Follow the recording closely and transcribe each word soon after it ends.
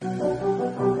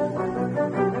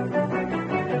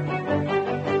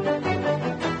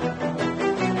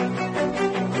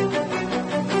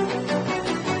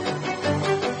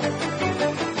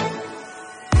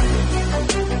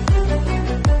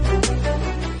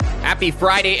Happy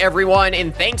Friday, everyone,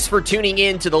 and thanks for tuning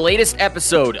in to the latest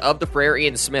episode of the Frary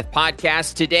and Smith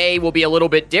podcast. Today will be a little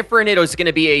bit different. It is going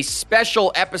to be a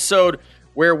special episode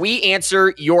where we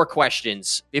answer your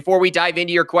questions. Before we dive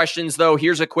into your questions, though,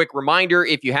 here's a quick reminder.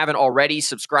 If you haven't already,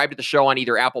 subscribe to the show on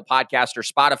either Apple Podcast or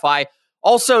Spotify.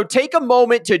 Also, take a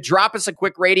moment to drop us a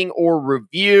quick rating or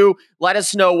review. Let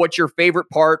us know what your favorite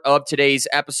part of today's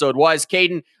episode was.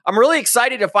 Caden, I'm really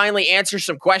excited to finally answer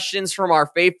some questions from our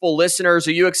faithful listeners.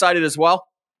 Are you excited as well?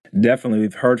 Definitely.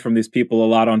 We've heard from these people a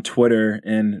lot on Twitter,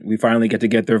 and we finally get to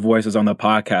get their voices on the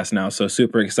podcast now. So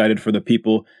super excited for the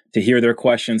people to hear their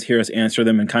questions, hear us answer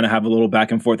them, and kind of have a little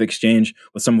back and forth exchange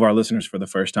with some of our listeners for the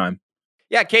first time.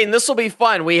 Yeah, Caden, this will be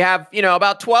fun. We have,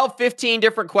 about 12, 15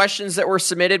 different questions that were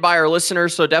submitted by our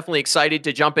listeners, so definitely excited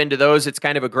to jump into those. It's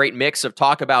kind of a great mix of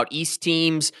talk about East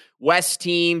teams, West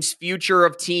teams, future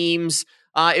of teams,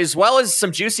 as well as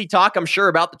some juicy talk, I'm sure,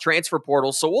 about the transfer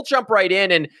portal. So we'll jump right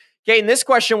in. And Caden, this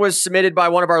question was submitted by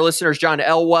one of our listeners, John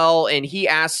Elwell, and he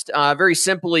asked very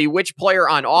simply, which player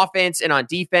on offense and on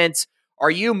defense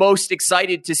are you most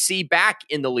excited to see back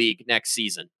in the league next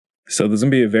season? So there's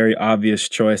going to be a very obvious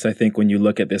choice, I think, when you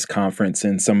look at this conference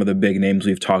and some of the big names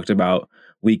we've talked about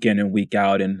week in and week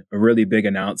out. And a really big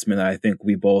announcement that I think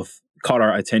we both caught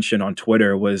our attention on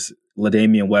Twitter was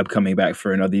LaDamian Webb coming back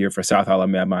for another year for South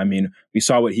Alabama. I mean, we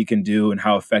saw what he can do and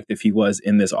how effective he was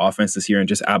in this offense this year and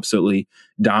just absolutely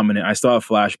dominant. I still have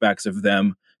flashbacks of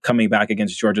them coming back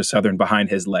against Georgia Southern behind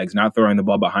his legs, not throwing the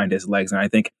ball behind his legs. And I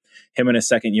think him in his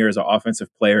second year as an offensive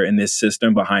player in this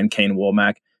system behind Kane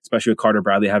Womack, especially with Carter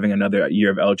Bradley having another year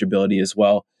of eligibility as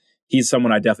well, he's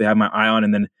someone I definitely have my eye on.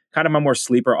 And then kind of my more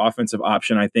sleeper offensive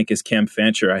option, I think, is Cam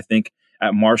Fancher. I think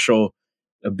at Marshall,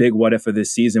 a big what if of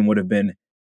this season would have been,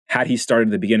 had he started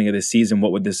at the beginning of this season,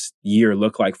 what would this year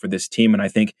look like for this team? And I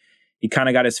think he kind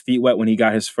of got his feet wet when he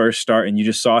got his first start, and you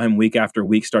just saw him week after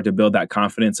week start to build that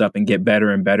confidence up and get better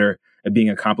and better at being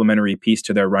a complementary piece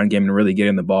to their run game and really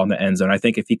getting the ball in the end zone. I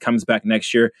think if he comes back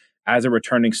next year as a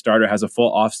returning starter, has a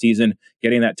full offseason,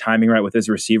 getting that timing right with his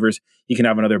receivers, he can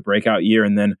have another breakout year.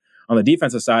 And then on the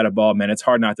defensive side of ball, man, it's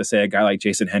hard not to say a guy like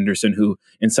Jason Henderson, who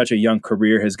in such a young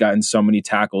career has gotten so many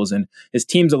tackles, and his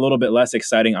team's a little bit less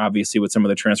exciting, obviously, with some of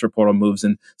the transfer portal moves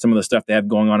and some of the stuff they have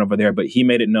going on over there. But he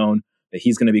made it known that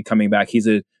he's going to be coming back. He's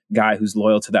a guy who's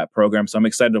loyal to that program. So I'm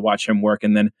excited to watch him work.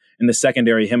 And then in the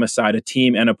secondary, him aside, a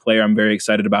team and a player I'm very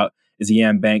excited about is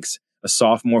Yam Banks, a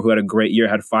sophomore who had a great year,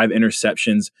 had 5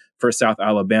 interceptions for South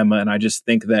Alabama. And I just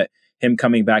think that him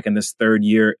coming back in this third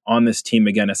year on this team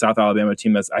again, a South Alabama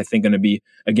team that's, I think, going to be,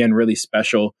 again, really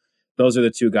special. Those are the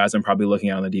two guys I'm probably looking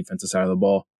at on the defensive side of the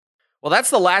ball. Well,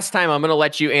 that's the last time I'm going to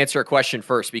let you answer a question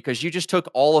first, because you just took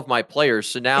all of my players.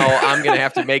 So now I'm going to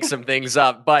have to make some things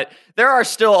up. But there are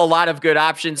still a lot of good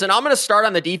options. And I'm going to start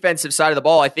on the defensive side of the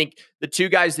ball. I think the two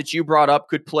guys that you brought up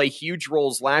could play huge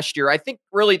roles last year. I think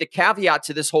really the caveat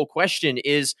to this whole question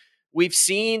is we've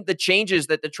seen the changes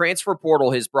that the transfer portal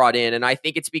has brought in. And I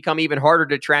think it's become even harder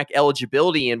to track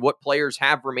eligibility and what players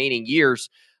have remaining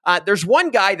years. There's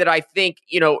one guy that I think,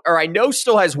 or I know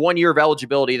still has 1 year of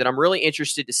eligibility that I'm really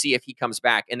interested to see if he comes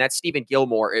back, and that's Stephen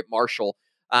Gilmore at Marshall.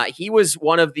 He was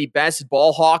one of the best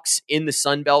ball hawks in the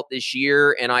Sun Belt this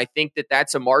year, and I think that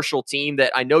that's a Marshall team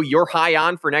that I know you're high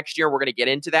on for next year. We're going to get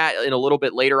into that in a little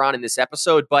bit later on in this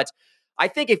episode, but I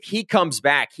think if he comes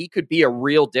back, he could be a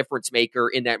real difference maker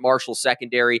in that Marshall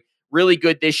secondary. Really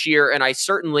good this year, and I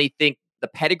certainly think the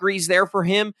pedigree's there for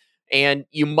him. And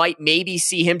you might maybe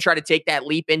see him try to take that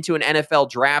leap into an NFL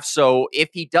draft. So if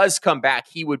he does come back,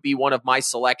 he would be one of my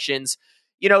selections.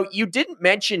 You didn't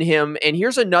mention him, and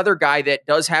here's another guy that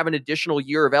does have an additional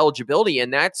year of eligibility,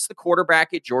 and that's the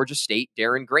quarterback at Georgia State,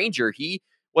 Darren Granger. He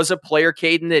was a player,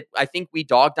 Caden, that I think we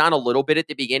dogged on a little bit at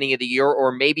the beginning of the year,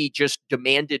 or maybe just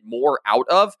demanded more out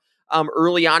of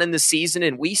early on in the season.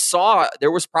 And we saw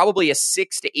there was probably a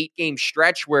 6 to 8 game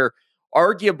stretch where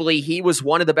arguably he was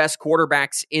one of the best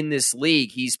quarterbacks in this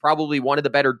league. He's probably one of the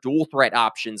better dual threat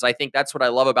options. I think that's what I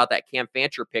love about that Cam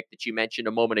Fancher pick that you mentioned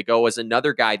a moment ago, as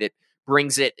another guy that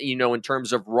brings it, in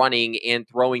terms of running and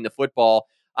throwing the football.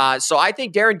 So I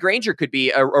think Darren Granger could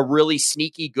be a really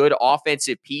sneaky good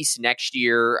offensive piece next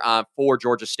year for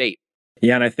Georgia State.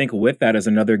 Yeah, and I think with that is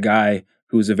another guy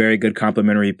who's a very good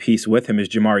complementary piece with him is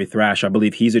Jamari Thrash. I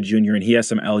believe he's a junior and he has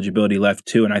some eligibility left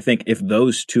too. And I think if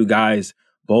those two guys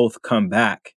both come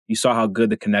back, you saw how good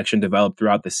the connection developed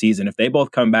throughout the season. If they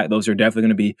both come back, those are definitely going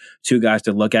to be two guys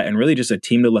to look at and really just a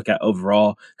team to look at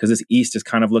overall, because this East is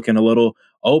kind of looking a little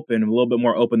open, a little bit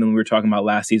more open than we were talking about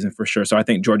last season for sure. So I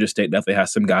think Georgia State definitely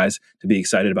has some guys to be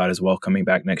excited about as well coming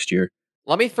back next year.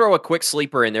 Let me throw a quick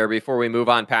sleeper in there before we move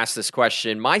on past this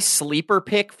question. My sleeper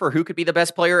pick for who could be the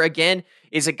best player again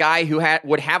is a guy who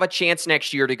would have a chance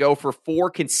next year to go for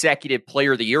 4 consecutive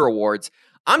Player of the Year awards.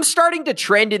 I'm starting to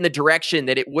trend in the direction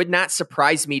that it would not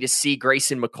surprise me to see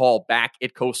Grayson McCall back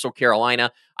at Coastal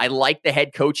Carolina. I like the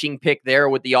head coaching pick there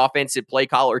with the offensive play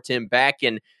caller Tim Beck,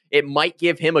 and it might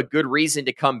give him a good reason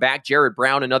to come back. Jared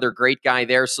Brown, another great guy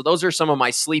there. So those are some of my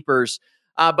sleepers.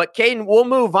 But Caden, we'll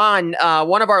move on.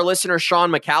 One of our listeners, Sean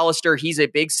McAllister, he's a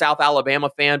big South Alabama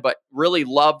fan, but really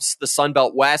loves the Sun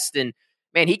Belt West. And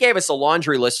man, he gave us a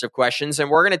laundry list of questions,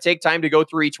 and we're going to take time to go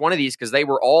through each one of these because they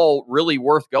were all really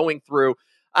worth going through.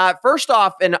 First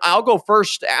off, and I'll go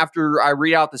first after I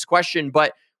read out this question,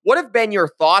 but what have been your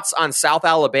thoughts on South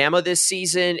Alabama this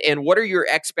season, and what are your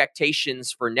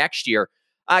expectations for next year?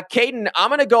 Caden, I'm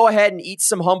going to go ahead and eat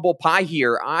some humble pie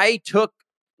here. I took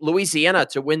Louisiana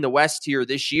to win the West here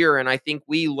this year, and I think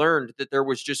we learned that there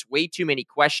was just way too many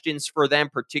questions for them,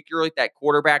 particularly at that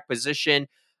quarterback position.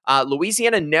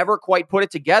 Louisiana never quite put it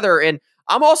together, and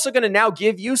I'm also going to now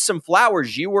give you some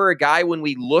flowers. You were a guy when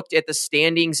we looked at the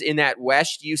standings in that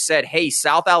West, you said, hey,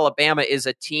 South Alabama is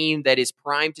a team that is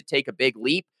primed to take a big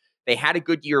leap. They had a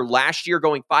good year last year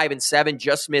going 5-7,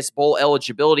 just missed bowl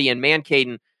eligibility, and man,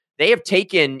 Caden, they have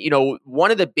taken,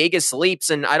 one of the biggest leaps,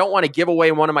 and I don't want to give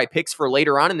away one of my picks for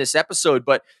later on in this episode,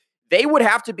 but they would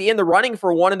have to be in the running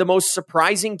for one of the most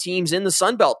surprising teams in the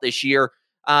Sun Belt this year.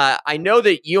 I know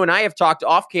that you and I have talked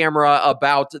off camera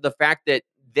about the fact that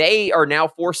they are now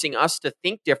forcing us to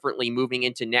think differently moving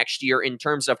into next year in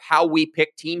terms of how we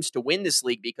pick teams to win this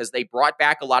league because they brought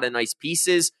back a lot of nice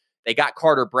pieces. They got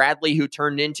Carter Bradley, who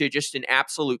turned into just an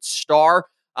absolute star,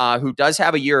 who does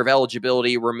have a year of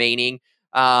eligibility remaining.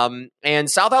 And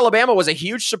South Alabama was a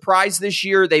huge surprise this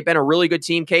year. They've been a really good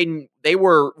team, Caden. They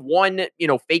were one,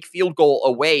 fake field goal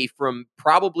away from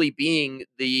probably being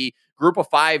the group of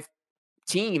 5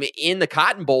 team in the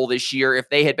Cotton Bowl this year if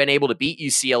they had been able to beat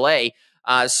UCLA.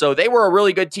 So they were a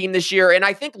really good team this year. And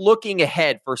I think looking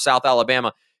ahead for South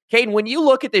Alabama, Caden, when you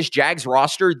look at this Jags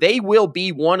roster, they will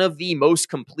be one of the most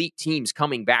complete teams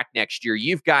coming back next year.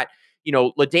 You've got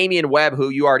LaDamian Webb, who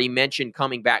you already mentioned,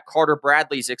 coming back. Carter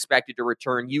Bradley's expected to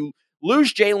return. You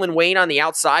lose Jalen Wayne on the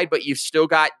outside, but you've still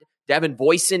got Devin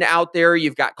Boyson out there.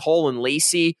 You've got Colin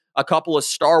Lacey, a couple of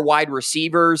star wide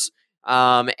receivers.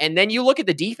 And then you look at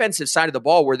the defensive side of the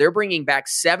ball where they're bringing back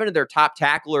 7 of their top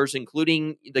tacklers,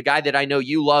 including the guy that I know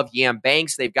you love, Yam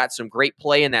Banks. They've got some great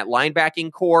play in that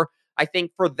linebacking core. I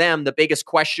think for them, the biggest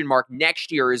question mark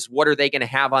next year is what are they going to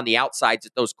have on the outsides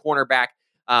at those cornerback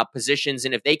positions.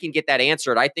 And if they can get that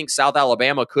answered, I think South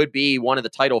Alabama could be one of the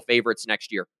title favorites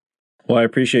next year. Well, I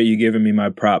appreciate you giving me my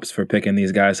props for picking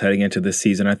these guys heading into this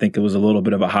season. I think it was a little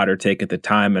bit of a hotter take at the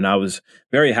time, and I was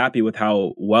very happy with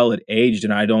how well it aged,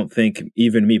 and I don't think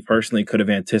even me personally could have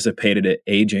anticipated it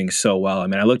aging so well. I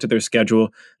mean, I looked at their schedule,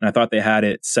 and I thought they had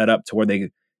it set up to where they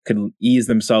could ease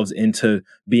themselves into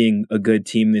being a good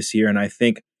team this year, and I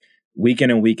think week in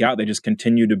and week out, they just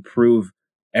continue to prove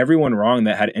everyone wrong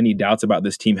that had any doubts about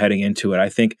this team heading into it. I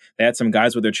think they had some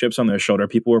guys with their chips on their shoulder.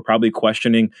 People were probably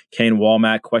questioning Kane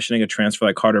Walmack, questioning a transfer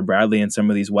like Carter Bradley and some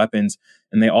of these weapons,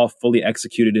 and they all fully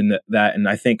executed in that. And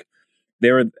I think they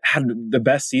had the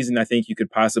best season I think you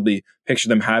could possibly picture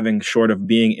them having, short of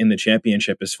being in the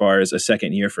championship as far as a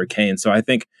second year for Kane. So I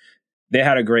think they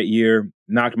had a great year,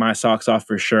 knocked my socks off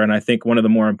for sure. And I think one of the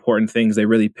more important things they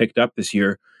really picked up this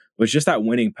year was just that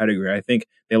winning pedigree. I think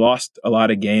they lost a lot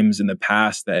of games in the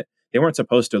past that they weren't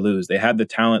supposed to lose. They had the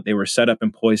talent. They were set up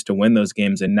and poised to win those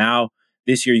games. And now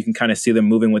this year, you can kind of see them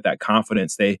moving with that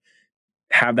confidence. They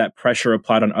have that pressure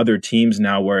applied on other teams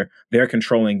now where they're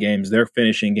controlling games, they're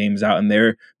finishing games out, and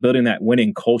they're building that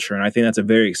winning culture. And I think that's a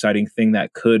very exciting thing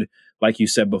that could, like you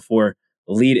said before,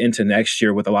 lead into next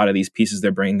year with a lot of these pieces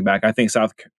they're bringing back. I think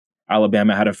South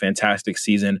Alabama had a fantastic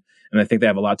season, and I think they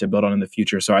have a lot to build on in the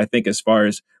future. So I think as far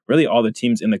as really all the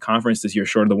teams in the conference this year,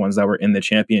 short of the ones that were in the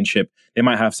championship, they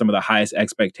might have some of the highest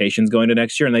expectations going to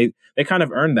next year. And they kind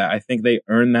of earned that. I think they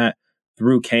earned that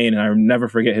through Kane. And I'll never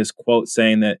forget his quote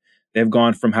saying that they've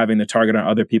gone from having the target on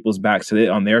other people's backs to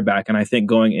on their back. And I think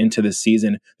going into this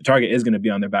season, the target is going to be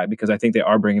on their back because I think they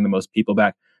are bringing the most people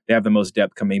back. They have the most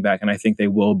depth coming back. And I think they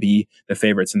will be the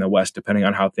favorites in the West, depending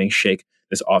on how things shake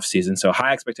this offseason. So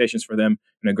high expectations for them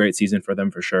and a great season for them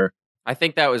for sure. I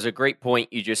think that was a great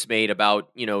point you just made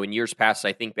about, in years past,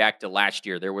 I think back to last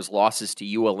year, there was losses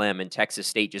to ULM and Texas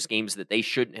State, just games that they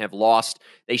shouldn't have lost.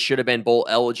 They should have been bowl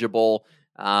eligible.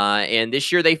 And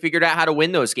this year they figured out how to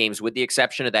win those games with the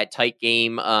exception of that tight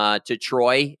game to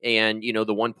Troy and, the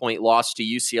 1-point loss to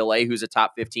UCLA, who's a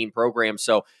top 15 program.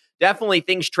 So definitely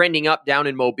things trending up down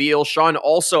in Mobile. Sean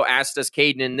also asked us,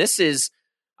 Caden, and this is,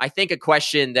 I think, a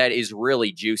question that is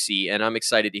really juicy, and I'm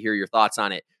excited to hear your thoughts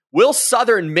on it. Will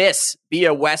Southern Miss be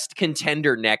a West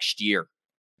contender next year?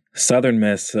 Southern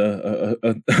Miss, a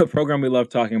program we love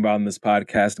talking about in this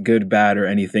podcast, good, bad, or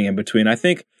anything in between. I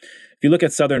think if you look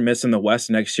at Southern Miss in the West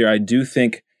next year, I do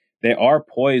think they are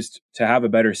poised to have a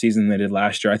better season than they did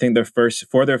last year. I think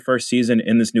for their first season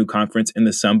in this new conference in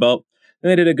the Sun Belt,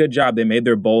 they did a good job. They made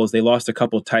their bowls. They lost a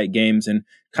couple tight games and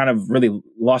kind of really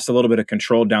lost a little bit of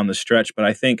control down the stretch. But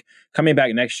I think coming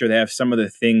back next year, they have some of the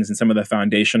things and some of the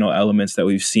foundational elements that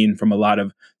we've seen from a lot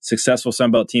of successful Sun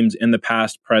Belt teams in the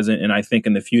past, present, and I think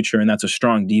in the future. And that's a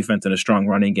strong defense and a strong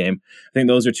running game. I think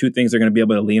those are two things they're going to be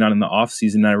able to lean on in the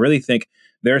offseason. And I really think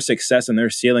their success and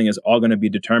their ceiling is all going to be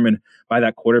determined by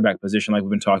that quarterback position like we've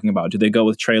been talking about. Do they go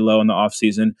with Trey Lowe in the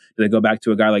offseason? Do they go back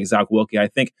to a guy like Zach Wilkie? I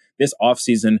think this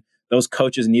offseason, those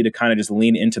coaches need to kind of just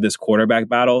lean into this quarterback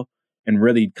battle and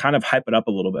really kind of hype it up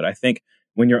a little bit. I think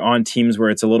when you're on teams where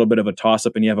it's a little bit of a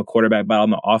toss-up and you have a quarterback battle in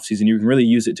the offseason, you can really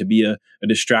use it to be a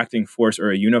distracting force or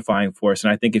a unifying force.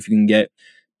 And I think if you can get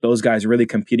those guys really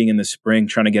competing in the spring,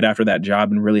 trying to get after that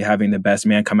job and really having the best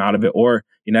man come out of it, or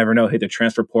you never know, hit the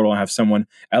transfer portal and have someone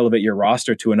elevate your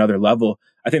roster to another level.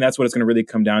 I think that's what it's going to really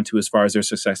come down to as far as their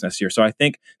success next year. So I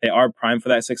think they are primed for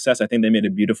that success. I think they made a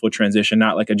beautiful transition,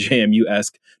 not like a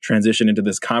JMU-esque transition into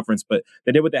this conference, but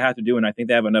they did what they had to do. And I think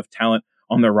they have enough talent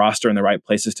on their roster in the right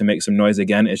places to make some noise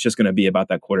again. It's just going to be about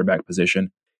that quarterback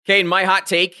position. Kane, my hot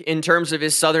take in terms of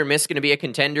is Southern Miss going to be a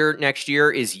contender next year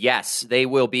is yes, they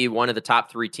will be one of the top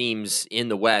three teams in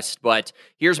the West. But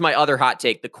here's my other hot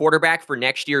take. The quarterback for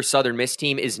next year's Southern Miss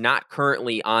team is not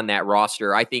currently on that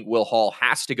roster. I think Will Hall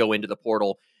has to go into the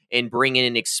portal and bring in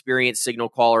an experienced signal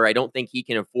caller. I don't think he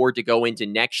can afford to go into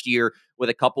next year with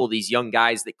a couple of these young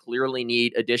guys that clearly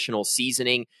need additional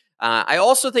seasoning. I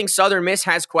also think Southern Miss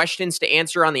has questions to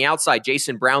answer on the outside.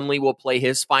 Jason Brownlee will play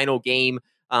his final game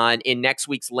in next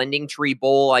week's Lending Tree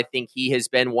Bowl. I think he has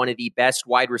been one of the best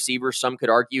wide receivers. Some could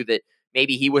argue that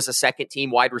maybe he was a second-team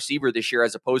wide receiver this year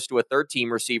as opposed to a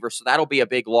third-team receiver, so that'll be a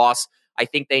big loss. I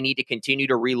think they need to continue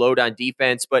to reload on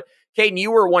defense. But, Caden,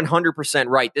 you were 100%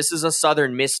 right. This is a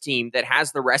Southern Miss team that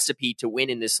has the recipe to win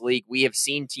in this league. We have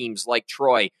seen teams like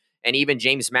Troy and even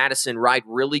James Madison ride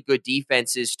really good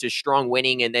defenses to strong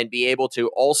winning and then be able to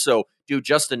also do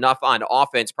just enough on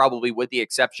offense, probably with the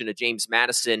exception of James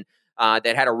Madison,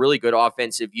 that had a really good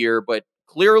offensive year. But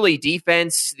clearly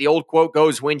defense, the old quote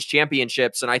goes, wins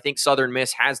championships. And I think Southern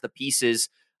Miss has the pieces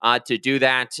to do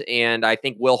that. And I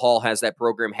think Will Hall has that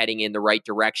program heading in the right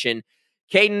direction.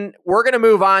 Caden, we're going to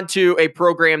move on to a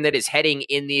program that is heading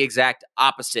in the exact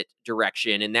opposite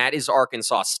direction, and that is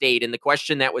Arkansas State. And the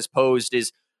question that was posed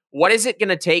is, what is it going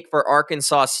to take for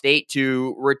Arkansas State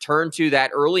to return to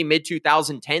that early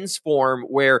mid-2010s form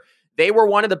where they were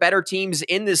one of the better teams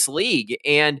in this league?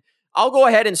 And I'll go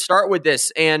ahead and start with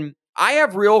this. And I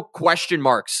have real question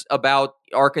marks about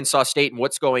Arkansas State and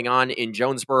what's going on in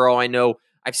Jonesboro. I know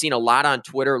I've seen a lot on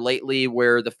Twitter lately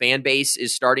where the fan base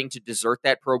is starting to desert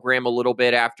that program a little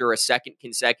bit after a second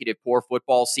consecutive poor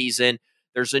football season.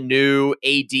 There's a new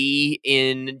AD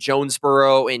in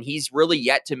Jonesboro, and he's really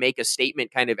yet to make a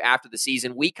statement kind of after the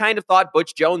season. We kind of thought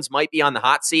Butch Jones might be on the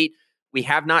hot seat. We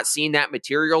have not seen that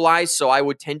materialize, so I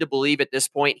would tend to believe at this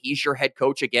point he's your head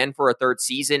coach again for a third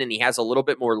season, and he has a little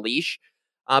bit more leash.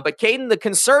 But Caden, the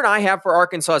concern I have for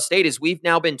Arkansas State is we've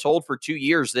now been told for 2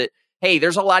 years that, hey,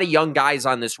 there's a lot of young guys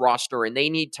on this roster, and they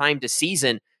need time to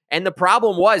season. And the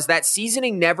problem was that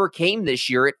seasoning never came this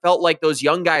year. It felt like those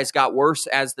young guys got worse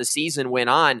as the season went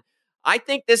on. I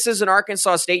think this is an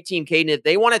Arkansas State team, Caden. If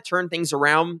they want to turn things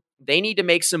around, they need to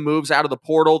make some moves out of the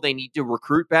portal. They need to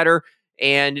recruit better.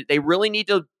 And they really need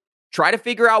to try to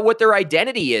figure out what their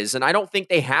identity is. And I don't think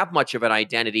they have much of an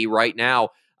identity right now.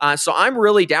 So I'm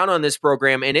really down on this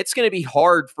program, and it's going to be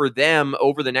hard for them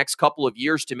over the next couple of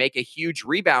years to make a huge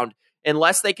rebound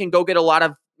unless they can go get a lot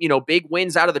of big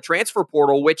wins out of the transfer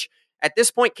portal, which at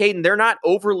this point, Caden, they're not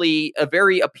overly a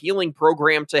very appealing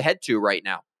program to head to right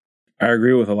now. I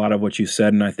agree with a lot of what you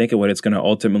said, and I think what it's going to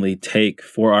ultimately take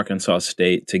for Arkansas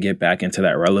State to get back into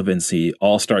that relevancy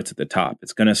all starts at the top.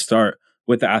 It's going to start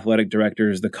with the athletic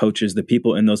directors, the coaches, the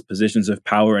people in those positions of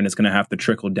power, and it's going to have to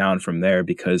trickle down from there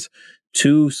because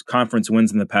 2 conference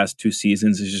wins in the past 2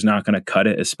 seasons is just not going to cut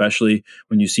it, especially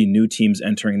when you see new teams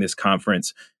entering this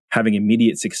conference, having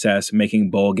immediate success, making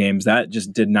bowl games. That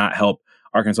just did not help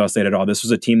Arkansas State at all. This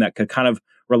was a team that could kind of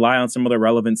rely on some of the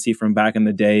relevancy from back in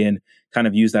the day and kind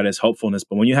of use that as hopefulness.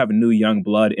 But when you have new young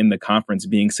blood in the conference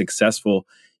being successful,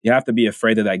 you have to be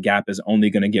afraid that that gap is only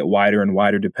going to get wider and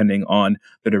wider depending on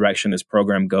the direction this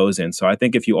program goes in. So I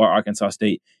think if you are Arkansas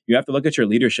State, you have to look at your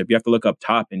leadership. You have to look up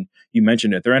top. And you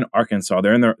mentioned it. They're in Arkansas.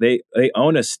 They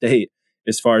own a state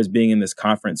as far as being in this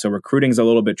conference. So recruiting is a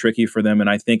little bit tricky for them. And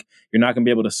I think you're not going to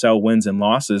be able to sell wins and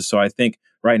losses. So I think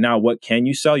right now, what can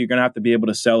you sell? You're going to have to be able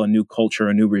to sell a new culture,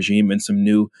 a new regime, and some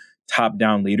new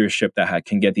top-down leadership that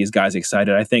can get these guys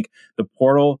excited. I think the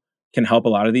portal can help a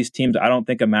lot of these teams. I don't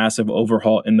think a massive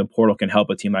overhaul in the portal can help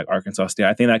a team like Arkansas State.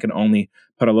 I think that can only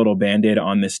put a little Band-Aid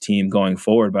on this team going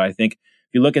forward. But I think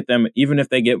if you look at them, even if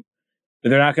they get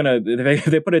they're not going to, if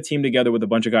they put a team together with a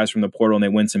bunch of guys from the portal and they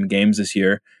win some games this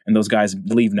year and those guys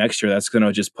leave next year, that's going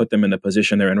to just put them in the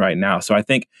position they're in right now. So I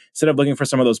think instead of looking for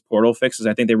some of those portal fixes,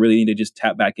 I think they really need to just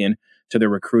tap back in to their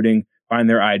recruiting, find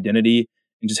their identity,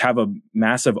 and just have a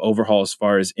massive overhaul as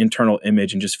far as internal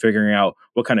image and just figuring out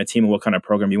what kind of team and what kind of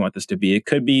program you want this to be. It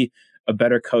could be a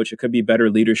better coach. It could be better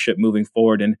leadership moving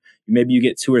forward. And maybe you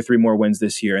get 2 or 3 more wins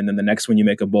this year. And then the next one you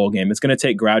make a bowl game. It's going to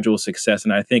take gradual success.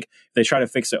 And I think if they try to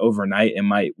fix it overnight, it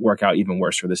might work out even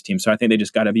worse for this team. So I think they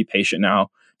just got to be patient now,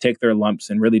 take their lumps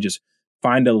and really just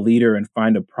find a leader and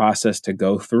find a process to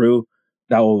go through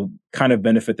that will kind of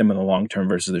benefit them in the long term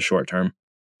versus the short term.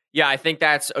 Yeah, I think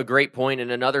that's a great point.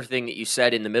 And another thing that you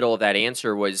said in the middle of that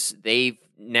answer was they've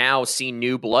now seen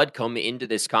new blood come into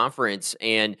this conference.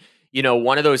 And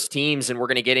one of those teams, and we're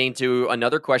going to get into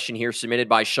another question here submitted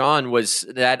by Sean, was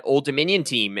that Old Dominion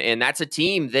team. And that's a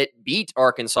team that beat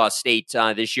Arkansas State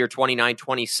this year,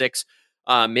 29-26,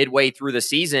 midway through the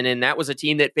season. And that was a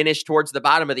team that finished towards the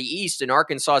bottom of the East. And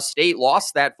Arkansas State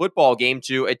lost that football game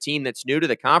to a team that's new to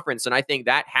the conference. And I think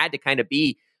that had to kind of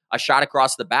be a shot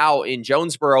across the bow in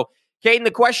Jonesboro. Caden,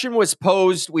 the question was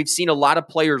posed. We've seen a lot of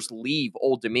players leave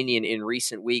Old Dominion in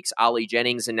recent weeks. Ollie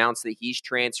Jennings announced that he's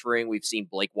transferring. We've seen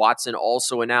Blake Watson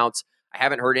also announce. I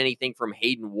haven't heard anything from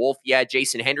Hayden Wolf yet.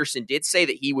 Jason Henderson did say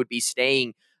that he would be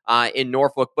staying in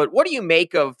Norfolk. But what do you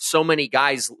make of so many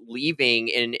guys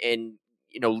leaving and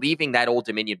leaving that Old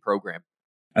Dominion program?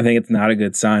 I think it's not a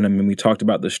good sign. I mean, we talked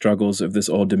about the struggles of this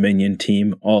Old Dominion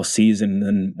team all season.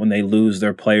 And when they lose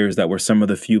their players that were some of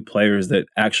the few players that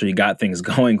actually got things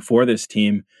going for this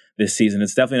team this season,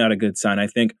 it's definitely not a good sign. I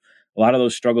think a lot of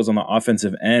those struggles on the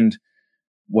offensive end,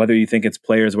 whether you think it's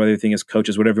players, whether you think it's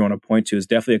coaches, whatever you want to point to, is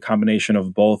definitely a combination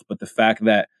of both. But the fact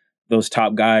that those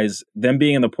top guys, them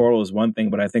being in the portal is one thing,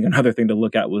 but I think another thing to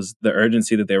look at was the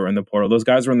urgency that they were in the portal. Those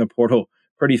guys were in the portal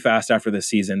pretty fast after the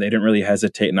season. They didn't really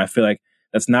hesitate. And I feel like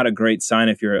that's not a great sign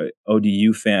if you're an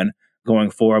ODU fan going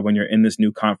forward when you're in this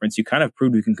new conference. You kind of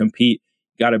proved you can compete,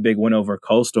 got a big win over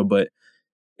Coastal, but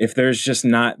if there's just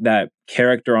not that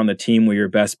character on the team where your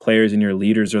best players and your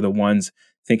leaders are the ones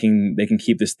thinking they can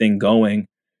keep this thing going,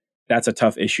 that's a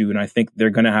tough issue. And I think they're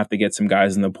going to have to get some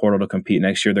guys in the portal to compete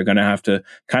next year. They're going to have to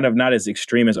kind of, not as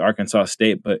extreme as Arkansas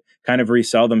State, but kind of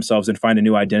resell themselves and find a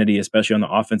new identity, especially on the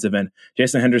offensive end.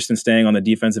 Jason Henderson staying on the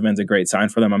defensive end is a great sign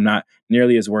for them. I'm not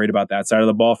nearly as worried about that side of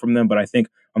the ball from them, but I think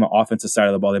on the offensive side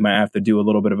of the ball, they might have to do a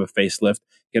little bit of a facelift,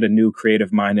 get a new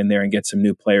creative mind in there and get some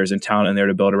new players and talent in there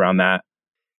to build around that.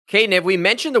 Caden, have we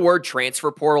mentioned the word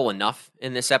transfer portal enough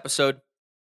in this episode?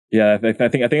 Yeah, I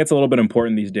think it's a little bit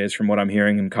important these days from what I'm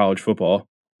hearing in college football.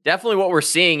 Definitely what we're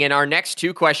seeing in our next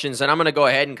 2 questions, and I'm going to go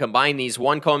ahead and combine these.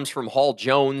 One comes from Hall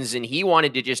Jones, and he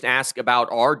wanted to just ask about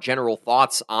our general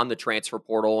thoughts on the transfer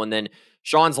portal. And then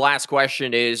Sean's last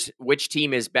question is, which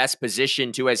team is best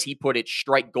positioned to, as he put it,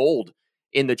 strike gold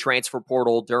in the transfer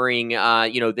portal during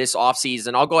this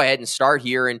offseason? I'll go ahead and start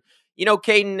here. And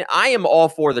Caden, I am all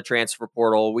for the transfer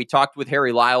portal. We talked with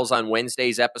Harry Lyles on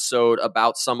Wednesday's episode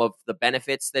about some of the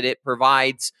benefits that it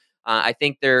provides. I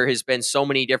think there has been so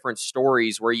many different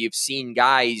stories where you've seen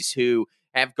guys who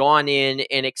have gone in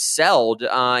and excelled,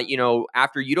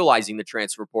 after utilizing the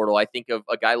transfer portal. I think of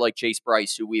a guy like Chase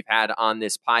Bryce, who we've had on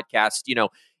this podcast.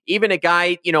 Even a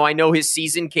guy, I know his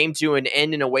season came to an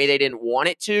end in a way they didn't want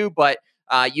it to, but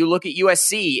you look at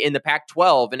USC in the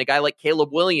Pac-12 and a guy like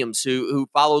Caleb Williams, who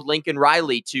followed Lincoln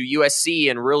Riley to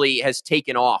USC and really has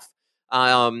taken off.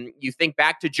 You think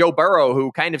back to Joe Burrow,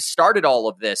 who kind of started all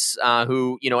of this,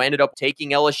 who ended up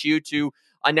taking LSU to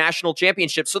a national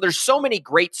championship. So there's so many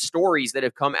great stories that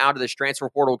have come out of this transfer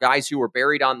portal, guys who were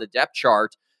buried on the depth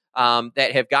chart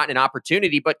that have gotten an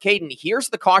opportunity. But Caden, here's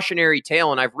the cautionary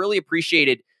tale, and I've really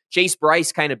appreciated Chase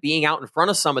Bryce kind of being out in front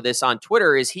of some of this on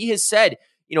Twitter, is he has said,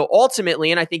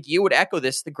 ultimately, and I think you would echo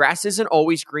this, the grass isn't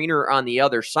always greener on the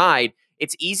other side.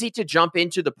 It's easy to jump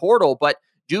into the portal, but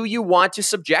do you want to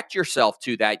subject yourself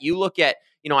to that? You look at,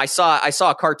 I saw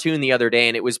a cartoon the other day,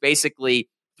 and it was basically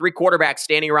three quarterbacks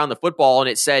standing around the football, and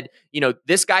it said,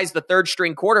 this guy's the third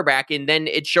string quarterback. And then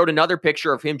it showed another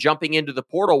picture of him jumping into the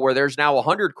portal where there's now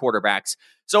 100 quarterbacks.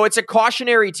 So it's a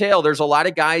cautionary tale. There's a lot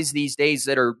of guys these days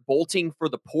that are bolting for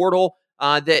the portal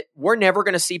that we're never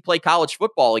going to see play college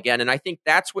football again. And I think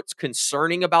that's what's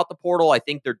concerning about the portal. I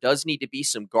think there does need to be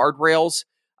some guardrails.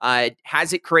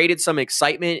 Has it created some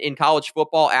excitement in college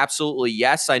football? Absolutely,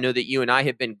 yes. I know that you and I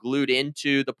have been glued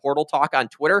into the portal talk on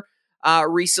Twitter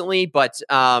recently, but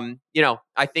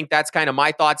I think that's kind of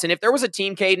my thoughts. And if there was a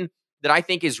team, Caden, that I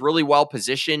think is really well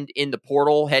positioned in the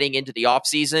portal heading into the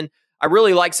offseason, I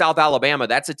really like South Alabama.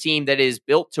 That's a team that is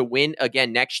built to win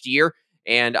again next year,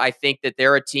 and I think that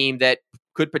they're a team that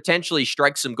could potentially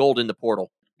strike some gold in the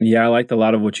portal. Yeah, I liked a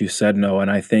lot of what you said, Noah.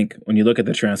 And I think when you look at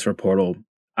the transfer portal,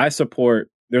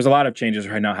 there's a lot of changes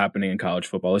right now happening in college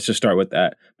football. Let's just start with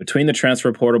that. Between the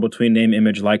transfer portal, between name,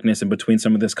 image, likeness, and between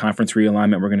some of this conference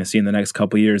realignment we're going to see in the next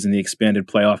couple of years in the expanded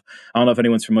playoff. I don't know if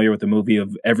anyone's familiar with the movie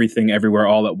of Everything Everywhere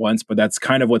All at Once, but that's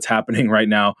kind of what's happening right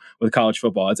now with college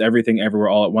football. It's everything everywhere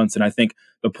all at once. And I think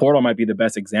the portal might be the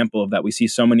best example of that. We see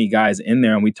so many guys in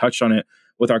there, and we touched on it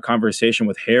with our conversation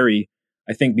with Harry.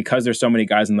 I think because there's so many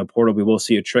guys in the portal, we will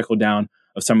see a trickle down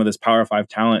of some of this Power 5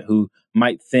 talent who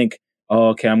might think, oh,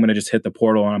 okay, I'm going to just hit the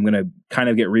portal and I'm going to kind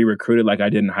of get re-recruited like I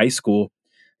did in high school.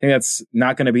 I think that's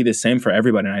not going to be the same for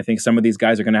everybody. And I think some of these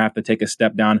guys are going to have to take a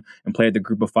step down and play at the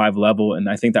Group of 5 level. And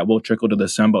I think that will trickle to the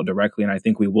Sun Belt directly. And I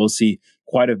think we will see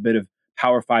quite a bit of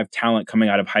Power 5 talent coming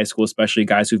out of high school, especially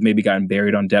guys who've maybe gotten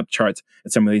buried on depth charts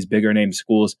at some of these bigger name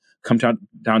schools come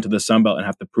down to the Sun Belt and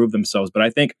have to prove themselves. But I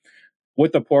think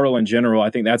with the portal in general, I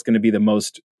think that's going to be the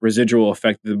most residual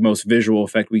effect, the most visual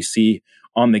effect we see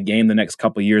on the game the next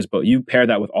couple of years. But you pair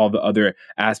that with all the other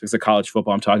aspects of college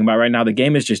football I'm talking about right now, the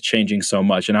game is just changing so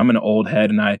much. And I'm an old head,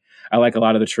 and I like a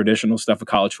lot of the traditional stuff of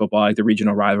college football. I like the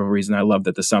regional rivalries, and I love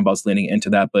that the Sun Belt's leaning into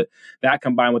that. But that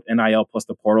combined with NIL plus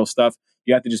the portal stuff,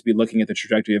 you have to just be looking at the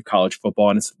trajectory of college football.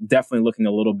 And it's definitely looking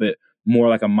a little bit more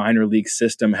like a minor league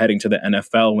system heading to the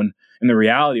NFL, when in the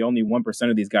reality, only 1%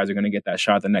 of these guys are going to get that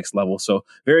shot at the next level. So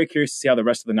very curious to see how the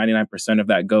rest of the 99% of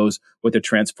that goes with the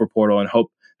transfer portal, and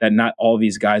hope that not all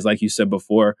these guys, like you said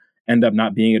before, end up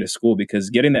not being at a school,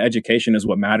 because getting the education is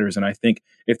what matters. And I think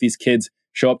if these kids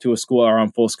show up to a school, are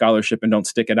on full scholarship and don't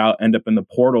stick it out, end up in the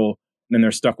portal, then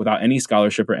they're stuck without any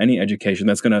scholarship or any education.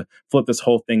 That's going to flip this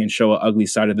whole thing and show an ugly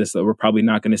side of this that we're probably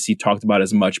not going to see talked about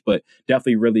as much, but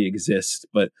definitely really exists.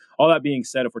 But all that being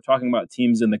said, if we're talking about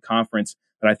teams in the conference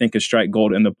that I think could strike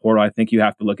gold in the portal, I think you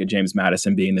have to look at James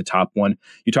Madison being the top one.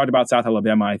 You talked about South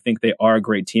Alabama. I think they are a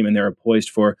great team and they're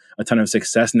poised for a ton of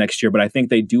success next year, but I think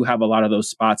they do have a lot of those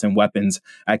spots and weapons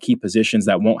at key positions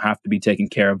that won't have to be taken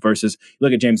care of. Versus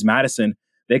look at James Madison,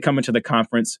 they come into the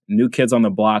conference, new kids on the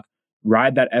block,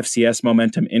 ride that FCS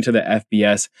momentum into the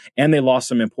FBS, and they lost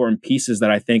some important pieces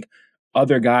that I think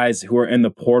other guys who are in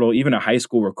the portal, even a high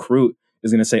school recruit,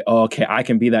 is going to say, oh, okay, I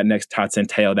can be that next Todd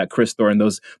Centeio, that Chris Thornton,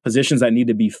 those positions that need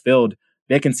to be filled.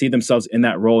 They can see themselves in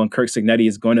that role, and Kirk Cignetti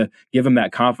is going to give them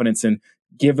that confidence and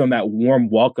give them that warm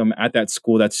welcome at that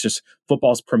school. That's just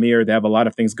football's premier. They have a lot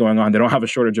of things going on. They don't have a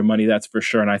shortage of money, that's for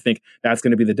sure. And I think that's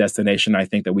going to be the destination I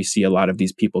think that we see a lot of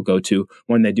these people go to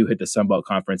when they do hit the Sun Belt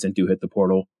Conference and do hit the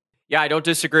portal. Yeah, I don't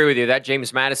disagree with you. That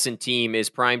James Madison team is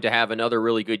primed to have another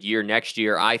really good year next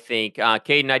year, I think.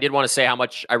 Caden, I did want to say how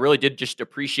much I really did just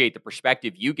appreciate the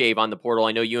perspective you gave on the portal.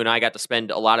 I know you and I got to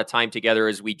spend a lot of time together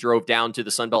as we drove down to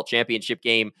the Sun Belt Championship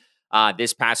game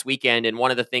this past weekend. And one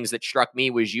of the things that struck me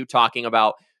was you talking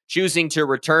about choosing to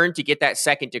return to get that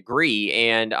second degree.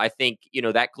 And I think,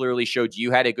 that clearly showed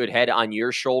you had a good head on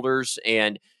your shoulders.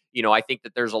 And, I think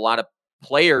that there's a lot of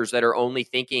players that are only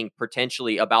thinking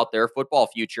potentially about their football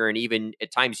future. And even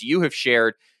at times you have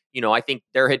shared, I think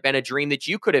there had been a dream that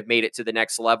you could have made it to the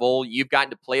next level. You've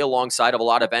gotten to play alongside of a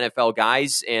lot of NFL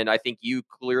guys. And I think you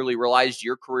clearly realized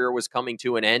your career was coming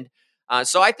to an end.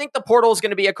 So I think the portal is going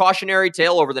to be a cautionary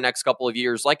tale over the next couple of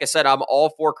years. Like I said, I'm all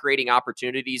for creating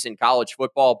opportunities in college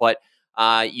football, but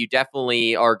you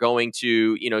definitely are going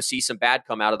to, see some bad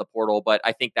come out of the portal. But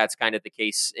I think that's kind of the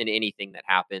case in anything that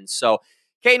happens. So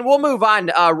Kane, we'll move on.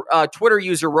 Twitter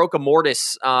user Roca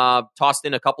Mortis tossed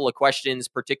in a couple of questions,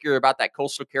 particularly about that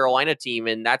Coastal Carolina team,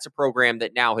 and that's a program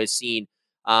that now has seen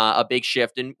a big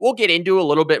shift. And we'll get into a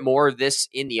little bit more of this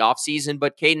in the offseason.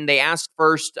 But Caden, they asked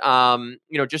first,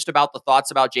 just about the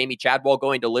thoughts about Jamie Chadwell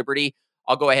going to Liberty.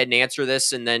 I'll go ahead and answer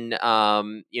this, and then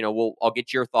I'll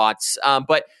get your thoughts.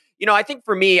 But I think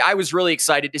for me, I was really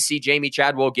excited to see Jamie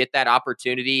Chadwell get that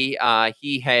opportunity.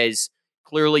 He has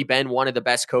clearly been one of the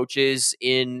best coaches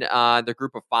in the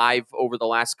Group of 5 over the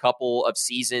last couple of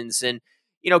seasons. And,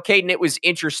 Caden, it was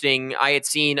interesting. I had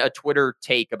seen a Twitter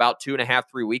take about 2.5,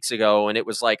 3 weeks ago, and it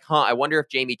was like, I wonder if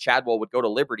Jamie Chadwell would go to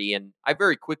Liberty. And I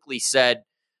very quickly said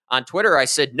on Twitter, I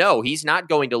said, no, he's not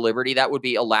going to Liberty. That would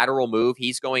be a lateral move.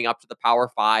 He's going up to the Power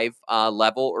 5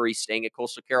 level, or he's staying at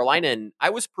Coastal Carolina. And I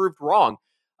was proved wrong.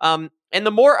 And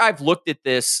the more I've looked at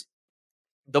this,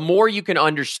 the more you can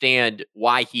understand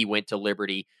why he went to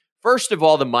Liberty. First of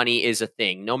all, the money is a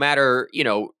thing. No matter,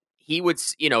 he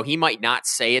might not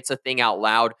say it's a thing out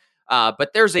loud,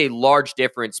 but there's a large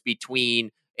difference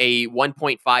between a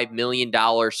 $1.5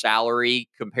 million salary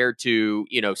compared to,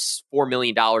 $4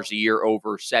 million a year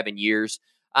over 7 years.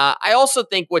 I also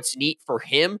think what's neat for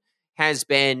him has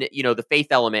been, the faith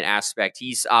element aspect.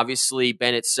 He's obviously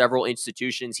been at several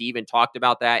institutions. He even talked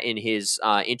about that in his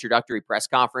introductory press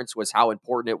conference, was how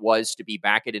important it was to be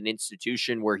back at an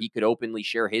institution where he could openly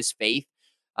share his faith.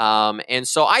 And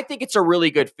so I think it's a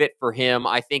really good fit for him.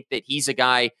 I think that he's a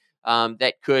guy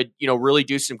that could, really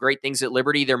do some great things at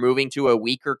Liberty. They're moving to a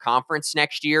weaker conference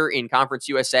next year in Conference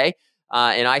USA.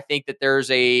 And I think that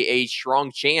there's a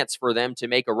strong chance for them to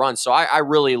make a run. So I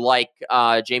really like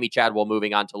Jamie Chadwell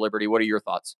moving on to Liberty. What are your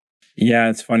thoughts? Yeah,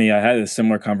 it's funny. I had a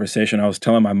similar conversation. I was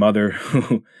telling my mother,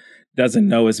 who doesn't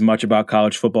know as much about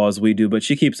college football as we do, but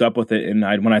she keeps up with it. And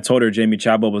when I told her Jamie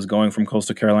Chadwell was going from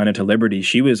Coastal Carolina to Liberty,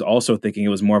 she was also thinking it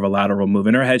was more of a lateral move.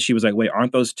 In her head, she was like, wait,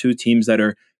 aren't those two teams that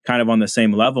are kind of on the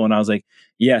same level? And I was like,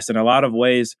 yes, in a lot of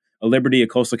ways, a Liberty, a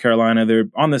Coastal Carolina, they're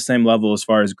on the same level as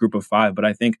far as group of five. But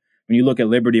I think when you look at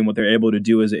Liberty and what they're able to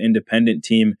do as an independent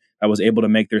team that was able to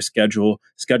make their schedule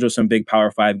some big Power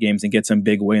 5 games and get some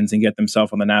big wins and get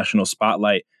themselves on the national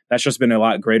spotlight, that's just been a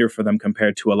lot greater for them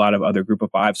compared to a lot of other group of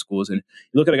five schools. And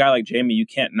you look at a guy like Jamie, you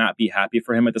can't not be happy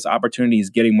for him at this opportunity. He's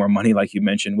getting more money, like you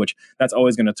mentioned, which that's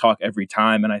always going to talk every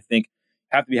time. And I think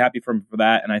have to be happy for him for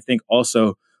that. And I think also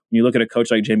when you look at a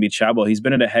coach like Jamie Chadwell, he's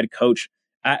been at a head coach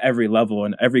at every level,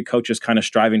 and every coach is kind of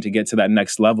striving to get to that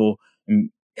next level and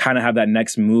kind of have that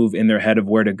next move in their head of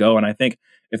where to go. And I think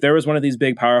if there was one of these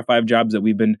big Power 5 jobs that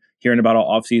we've been hearing about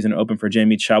all offseason open for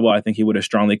Jamie Chadwell, I think he would have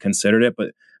strongly considered it.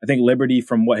 But I think Liberty,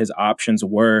 from what his options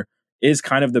were, is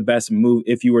kind of the best move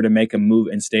if you were to make a move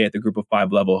and stay at the group of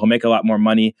five level. He'll make a lot more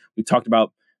money. We talked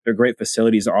about their great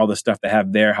facilities and all the stuff they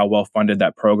have there, how well funded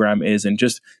that program is. And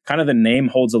just kind of the name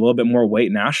holds a little bit more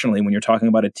weight nationally when you're talking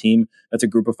about a team that's a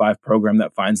group of five program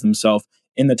that finds themselves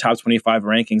in the top 25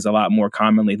 rankings a lot more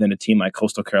commonly than a team like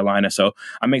Coastal Carolina. So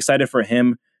I'm excited for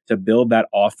him to build that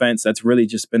offense. That's really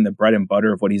just been the bread and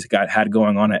butter of what he's had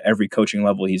going on at every coaching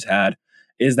level he's had,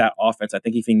 is that offense. I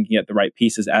think if he can get the right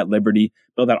pieces at Liberty,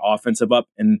 build that offensive up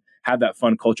and have that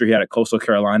fun culture he had at Coastal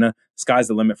Carolina, sky's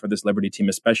the limit for this Liberty team,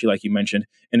 especially like you mentioned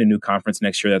in a new conference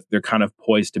next year that they're kind of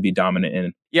poised to be dominant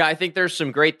in. Yeah, I think there's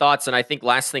some great thoughts. And I think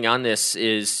last thing on this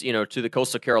is, to the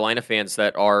Coastal Carolina fans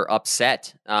that are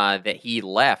upset that he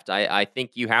left, I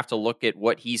think you have to look at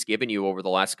what he's given you over the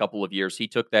last couple of years. He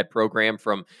took that program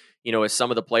from, as some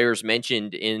of the players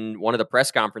mentioned in one of the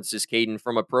press conferences, Caden,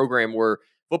 from a program where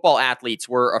football athletes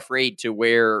were afraid to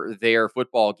wear their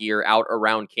football gear out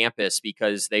around campus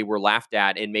because they were laughed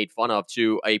at and made fun of,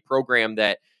 to a program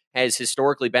that has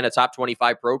historically been a top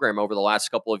 25 program over the last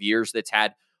couple of years that's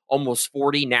had almost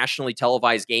 40 nationally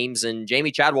televised games. And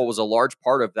Jamie Chadwell was a large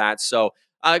part of that. So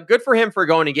good for him for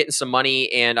going and getting some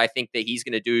money. And I think that he's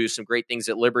going to do some great things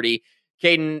at Liberty.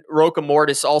 Caden Roca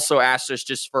Mortis also asked us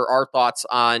just for our thoughts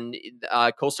on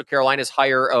Coastal Carolina's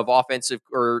hire of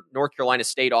North Carolina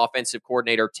State offensive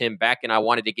coordinator Tim Beck, and I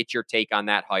wanted to get your take on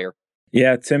that hire.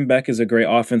 Yeah, Tim Beck is a great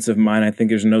offensive mind. I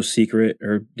think there's no secret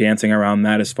or dancing around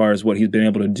that as far as what he's been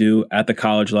able to do at the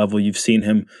college level. You've seen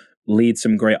him lead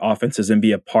some great offenses and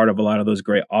be a part of a lot of those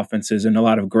great offenses and a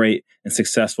lot of great and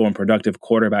successful and productive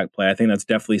quarterback play. I think that's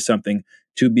definitely something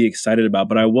to be excited about.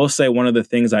 But I will say one of the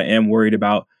things I am worried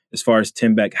about as far as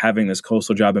Tim Beck having this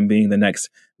Coastal job and being the next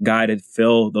guy to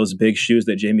fill those big shoes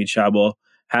that Jamie Chadwell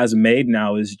has made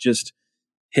now is just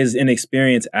his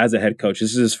inexperience as a head coach.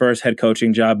 This is his first head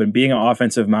coaching job, and being an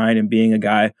offensive mind and being a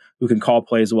guy who can call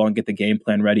plays well and get the game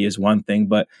plan ready is one thing,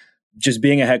 but just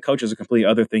being a head coach is a completely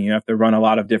other thing. You have to run a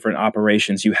lot of different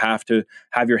operations. You have to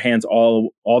have your hands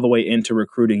all the way into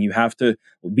recruiting. You have to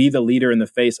be the leader in the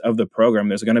face of the program.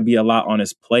 There's going to be a lot on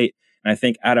his plate. And I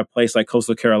think at a place like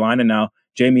Coastal Carolina now,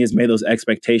 Jamie has made those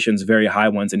expectations very high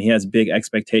ones, and he has big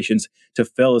expectations to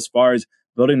fill as far as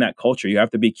building that culture. You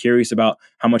have to be curious about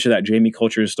how much of that Jamie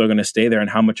culture is still going to stay there and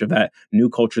how much of that new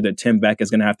culture that Tim Beck is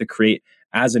going to have to create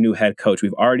as a new head coach.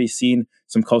 We've already seen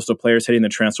some Coastal players hitting the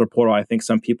transfer portal. I think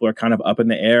some people are kind of up in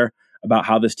the air about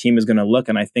how this team is going to look.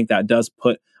 And I think that does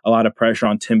put a lot of pressure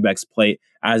on Tim Beck's plate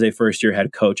as a first-year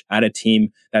head coach at a team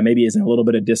that maybe is in a little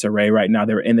bit of disarray right now.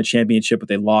 They were in the championship, but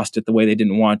they lost it the way they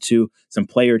didn't want to. Some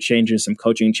player changes, some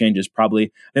coaching changes probably.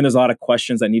 I think there's a lot of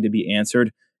questions that need to be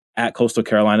answered at Coastal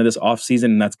Carolina this offseason,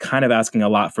 and that's kind of asking a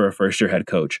lot for a first-year head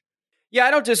coach. Yeah,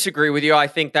 I don't disagree with you. I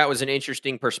think that was an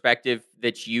interesting perspective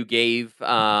that you gave.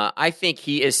 I think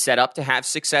he is set up to have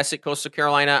success at Coastal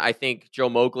Carolina. I think Joe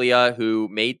Moglia, who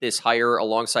made this hire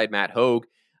alongside Matt Hogue,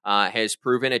 has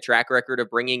proven a track record of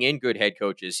bringing in good head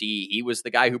coaches. He was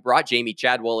the guy who brought Jamie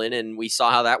Chadwell in, and we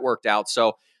saw how that worked out.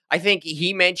 So I think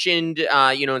he mentioned,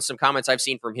 in some comments I've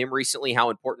seen from him recently, how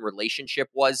important relationship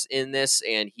was in this,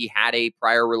 and he had a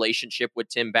prior relationship with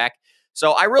Tim Beck.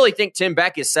 So I really think Tim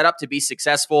Beck is set up to be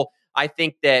successful. I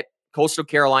think that Coastal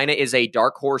Carolina is a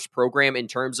dark horse program in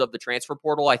terms of the transfer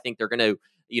portal. I think they're going to,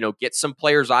 get some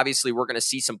players. Obviously, we're going to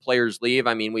see some players leave.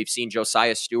 I mean, we've seen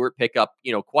Josiah Stewart pick up,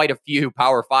 quite a few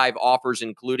Power 5 offers,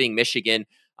 including Michigan.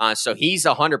 So he's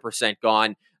 100%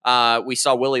 gone. We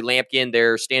saw Willie Lampkin,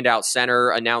 their standout center,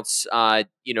 announce,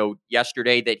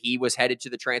 yesterday that he was headed to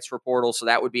the transfer portal. So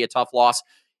that would be a tough loss.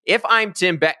 If I'm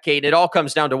Tim Beck, Kate, it all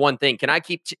comes down to one thing: can I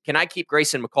keep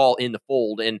Grayson McCall in the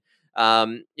fold? And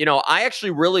I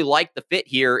actually really like the fit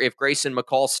here if Grayson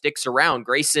McCall sticks around.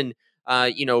 Grayson,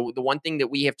 the one thing that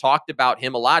we have talked about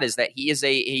him a lot is that he's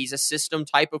a system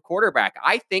type of quarterback.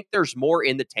 I think there's more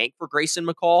in the tank for Grayson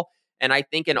McCall, and I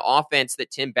think an offense that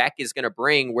Tim Beck is going to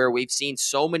bring, where we've seen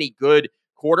so many good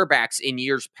quarterbacks in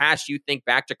years past. You think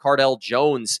back to Cardell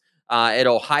Jones at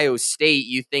Ohio State.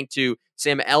 You think to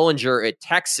Sam Ehlinger at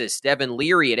Texas, Devin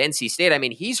Leary at NC State. I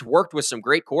mean, he's worked with some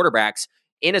great quarterbacks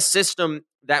in a system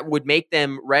that would make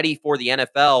them ready for the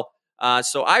NFL.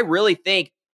 So I really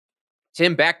think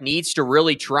Tim Beck needs to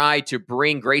really try to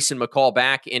bring Grayson McCall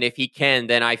back. And if he can,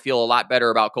 then I feel a lot better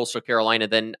about Coastal Carolina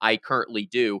than I currently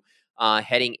do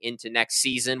heading into next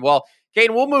season. Well,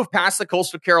 Caden, we'll move past the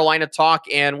Coastal Carolina talk,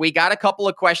 and we got a couple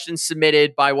of questions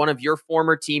submitted by one of your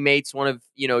former teammates, one of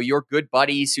your good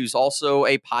buddies, who's also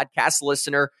a podcast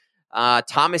listener,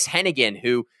 Thomas Hennigan,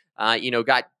 who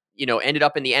got ended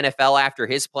up in the NFL after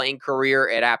his playing career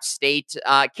at App State.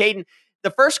 Caden,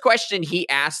 the first question he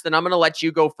asked, and I'm going to let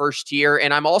you go first here,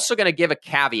 and I'm also going to give a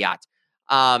caveat.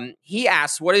 He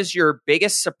asked, what is your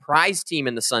biggest surprise team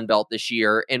in the Sun Belt this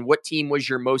year, and what team was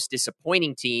your most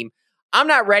disappointing team? I'm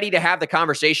not ready to have the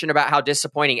conversation about how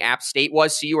disappointing App State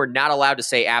was, so you are not allowed to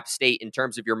say App State in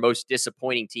terms of your most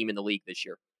disappointing team in the league this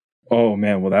year. Oh,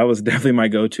 man. Well, that was definitely my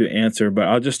go-to answer, but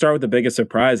I'll just start with the biggest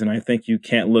surprise, and I think you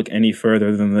can't look any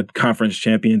further than the conference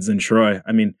champions in Troy.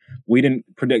 I mean, we didn't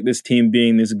predict this team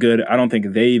being this good. I don't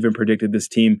think they even predicted this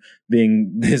team being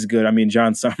this good. I mean,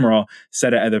 John Summerall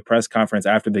said it at the press conference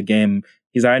after the game.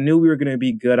 He's like, I knew we were going to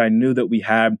be good. I knew that we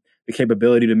had the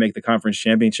capability to make the conference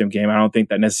championship game. I don't think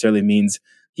that necessarily means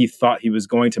he thought he was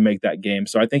going to make that game.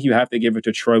 So I think you have to give it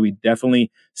to Troy. We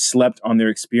definitely slept on their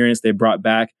experience they brought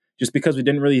back, just because we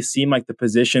didn't really seem like the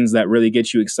positions that really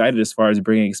get you excited as far as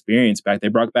bringing experience back. They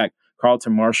brought back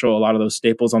Carlton Marshall, a lot of those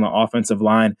staples on the offensive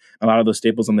line, a lot of those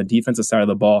staples on the defensive side of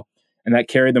the ball. And that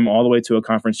carried them all the way to a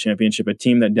conference championship, a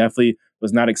team that definitely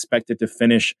was not expected to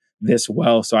finish this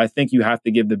well. So I think you have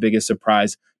to give the biggest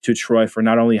surprise to Troy for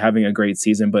not only having a great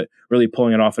season, but really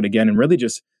pulling it off it again and really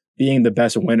just being the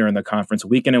best winner in the conference.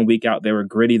 Week in and week out, they were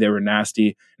gritty, they were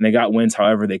nasty, and they got wins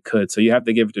however they could. So you have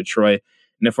to give it to Troy.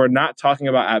 And if we're not talking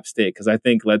about App State, because I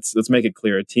think let's make it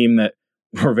clear, a team that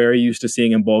we're very used to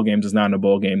seeing in bowl games is not in a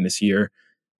bowl game this year.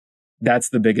 That's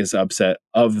the biggest upset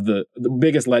of the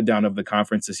biggest letdown of the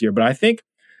conference this year. But I think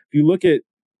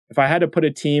if I had to put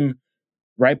a team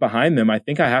right behind them, I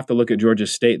think I have to look at Georgia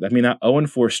State. I mean, that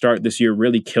 0-4 start this year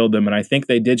really killed them. And I think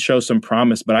they did show some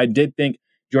promise, but I did think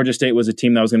Georgia State was a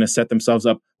team that was going to set themselves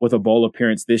up with a bowl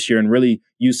appearance this year and really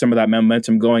use some of that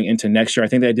momentum going into next year. I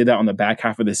think they did that on the back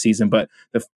half of the season, but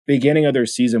the beginning of their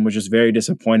season was just very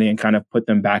disappointing and kind of put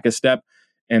them back a step.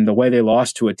 And the way they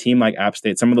lost to a team like App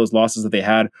State, some of those losses that they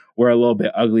had were a little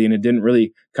bit ugly, and it didn't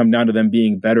really come down to them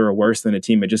being better or worse than a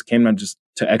team. It just came down just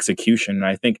to execution. And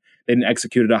I think they didn't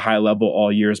execute at a high level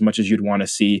all year as much as you'd want to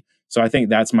see. So I think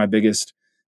that's my biggest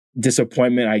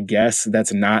disappointment, I guess.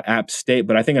 That's not App State.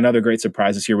 But I think another great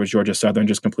surprise this year was Georgia Southern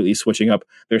just completely switching up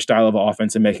their style of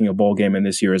offense and making a bowl game in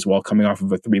this year as well, coming off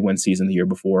of a 3-win season the year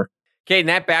before. Caden,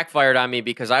 that backfired on me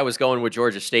because I was going with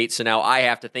Georgia State, so now I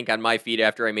have to think on my feet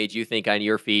after I made you think on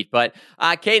your feet. But,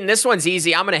 Caden, this one's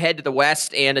easy. I'm going to head to the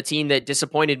West, and a team that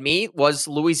disappointed me was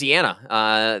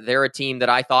Louisiana. They're a team that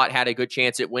I thought had a good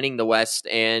chance at winning the West,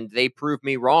 and they proved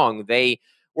me wrong. They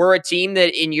were a team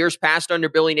that in years past under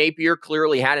Billy Napier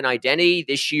clearly had an identity.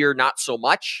 This year, not so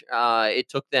much. It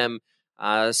took them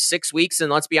 6 weeks.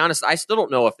 And let's be honest, I still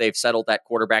don't know if they've settled that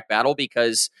quarterback battle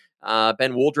because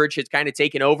Ben Wooldridge had kind of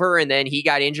taken over, and then he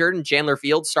got injured, and Chandler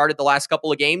Fields started the last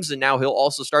couple of games, and now he'll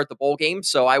also start the bowl game.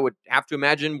 So I would have to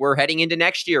imagine we're heading into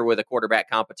next year with a quarterback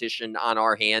competition on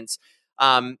our hands.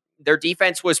 Their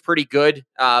defense was pretty good,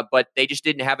 but they just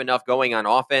didn't have enough going on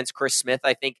offense. Chris Smith,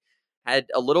 I think, had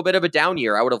a little bit of a down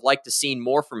year. I would have liked to seen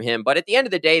more from him. But at the end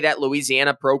of the day, that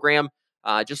Louisiana program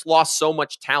just lost so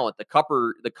much talent.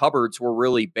 The cupboards were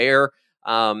really bare.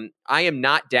 I am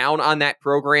not down on that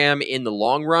program in the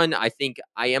long run. I think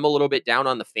I am a little bit down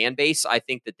on the fan base. I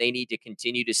think that they need to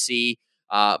continue to see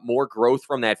more growth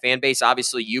from that fan base.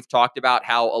 Obviously, you've talked about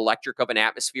how electric of an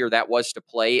atmosphere that was to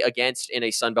play against in a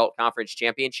Sun Belt Conference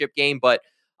championship game. But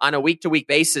on a week-to-week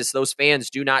basis, those fans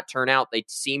do not turn out. They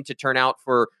seem to turn out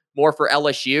more for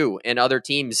LSU and other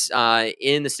teams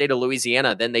in the state of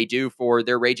Louisiana than they do for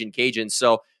their Ragin' Cajuns.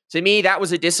 So to me, that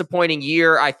was a disappointing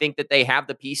year. I think that they have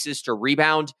the pieces to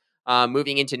rebound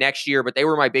moving into next year, but they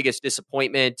were my biggest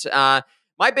disappointment.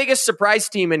 My biggest surprise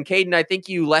team, and Caden, I think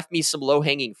you left me some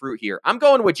low-hanging fruit here. I'm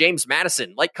going with James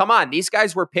Madison. Like, come on, these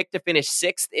guys were picked to finish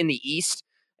 6th in the East,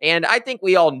 and I think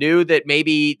we all knew that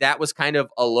maybe that was kind of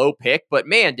a low pick, but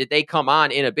man, did they come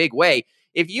on in a big way.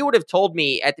 If you would have told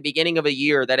me at the beginning of a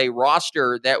year that a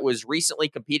roster that was recently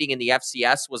competing in the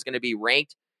FCS was going to be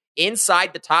ranked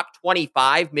inside the top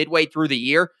 25 midway through the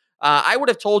year, I would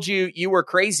have told you were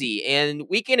crazy. And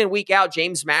week in and week out,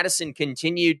 James Madison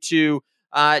continued to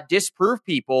disprove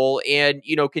people and,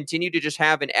 continue to just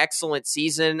have an excellent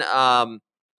season.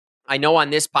 I know on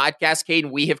this podcast,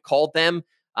 Caden, we have called them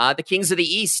the Kings of the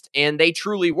East, and they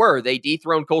truly were. They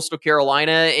dethroned Coastal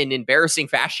Carolina in embarrassing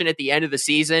fashion at the end of the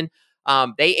season.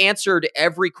 They answered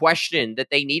every question that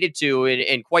they needed to,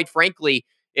 and quite frankly,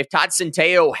 if Todd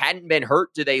Centeio hadn't been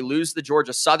hurt, do they lose the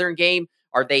Georgia Southern game?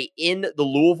 Are they in the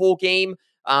Louisville game?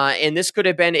 And this could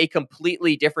have been a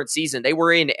completely different season. They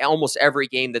were in almost every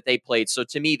game that they played. So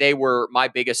to me, they were my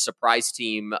biggest surprise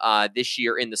team this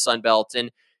year in the Sun Belt.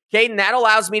 And Caden, that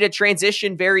allows me to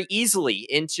transition very easily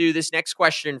into this next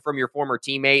question from your former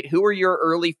teammate. Who are your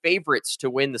early favorites to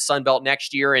win the Sun Belt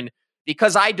next year? And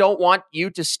because I don't want you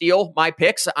to steal my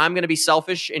picks, I'm going to be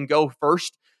selfish and go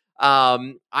first.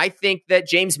 I think that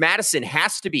James Madison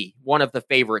has to be one of the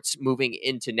favorites moving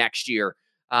into next year.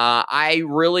 I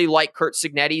really like Curt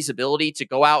Cignetti's ability to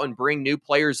go out and bring new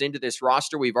players into this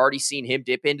roster. We've already seen him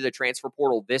dip into the transfer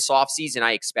portal this offseason.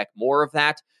 I expect more of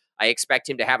that. I expect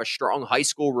him to have a strong high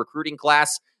school recruiting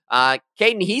class.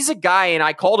 Caden, he's a guy, and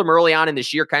I called him early on in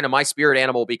this year kind of my spirit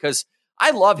animal because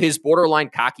I love his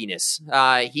borderline cockiness.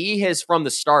 He has, from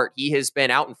the start, he has been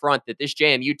out in front that this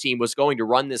JMU team was going to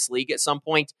run this league at some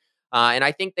point. And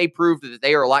I think they proved that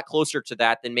they are a lot closer to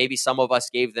that than maybe some of us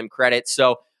gave them credit.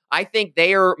 So I think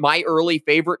they are my early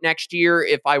favorite next year.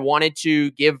 If I wanted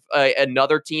to give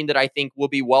another team that I think will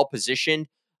be well positioned,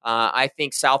 I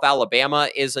think South Alabama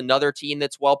is another team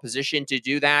that's well positioned to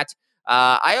do that.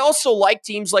 I also like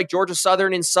teams like Georgia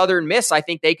Southern and Southern Miss. I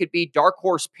think they could be dark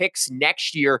horse picks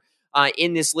next year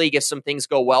in this league if some things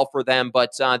go well for them.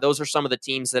 But those are some of the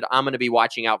teams that I'm going to be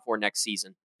watching out for next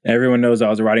season. Everyone knows I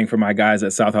was riding for my guys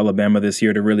at South Alabama this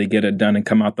year to really get it done and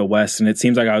come out the West. And it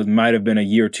seems like I might have been a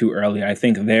year too early. I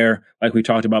think they're, like we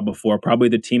talked about before, probably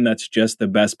the team that's just the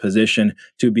best position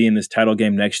to be in this title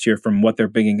game next year from what they're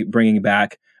bringing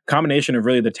back. A combination of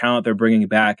really the talent they're bringing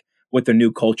back with the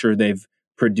new culture they've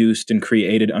produced and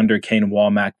created under Kane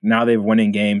Walmack. Now they're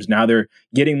winning games. Now they're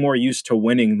getting more used to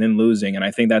winning than losing. And I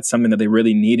think that's something that they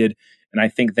really needed. And I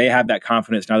think they have that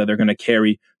confidence now that they're going to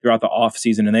carry throughout the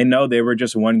offseason. And they know they were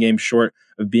just one game short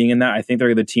of being in that. I think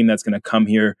they're the team that's going to come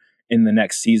here in the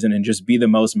next season and just be the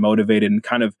most motivated and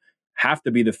kind of have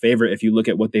to be the favorite if you look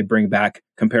at what they bring back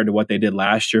compared to what they did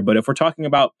last year. But if we're talking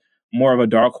about more of a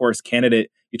dark horse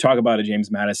candidate, you talk about a James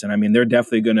Madison. I mean, they're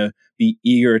definitely going to be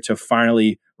eager to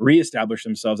finally reestablish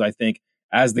themselves, I think,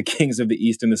 as the Kings of the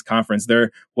East in this conference.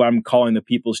 They're what I'm calling the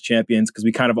people's champions because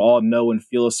we kind of all know and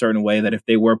feel a certain way that if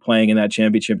they were playing in that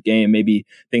championship game, maybe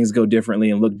things go differently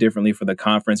and look differently for the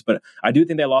conference. But I do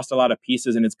think they lost a lot of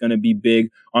pieces, and it's going to be big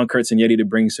on Curt Cignetти to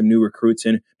bring some new recruits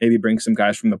in, maybe bring some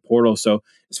guys from the portal. So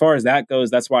as far as that goes,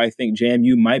 that's why I think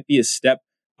JMU might be a step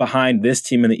behind this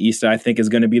team in the East that I think is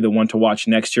going to be the one to watch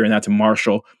next year, and that's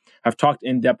Marshall. I've talked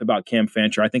in depth about Cam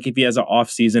Fancher. I think if he has an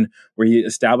offseason where he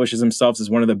establishes himself as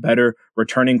one of the better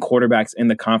returning quarterbacks in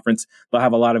the conference, they'll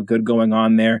have a lot of good going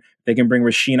on there. They can bring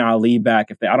Rasheen Ali back.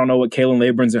 I don't know what Kalen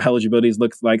Laborn's eligibility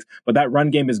looks like, but that run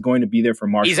game is going to be there for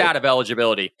Marshall. He's out of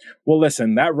eligibility. Well,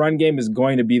 listen, that run game is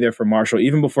going to be there for Marshall.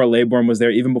 Even before Laborn was there,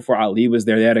 even before Ali was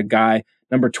there, they had a guy,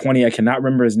 number 20, I cannot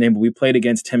remember his name, but we played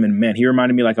against him, and man, he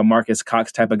reminded me like a Marcus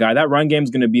Cox type of guy. That run game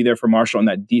is going to be there for Marshall, and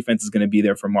that defense is going to be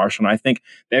there for Marshall. And I think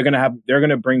they're going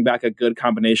to bring back a good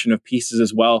combination of pieces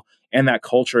as well, and that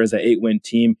culture as an 8-win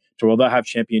team to where they'll have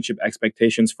championship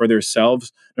expectations for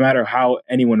themselves, no matter how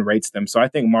anyone rates them. So I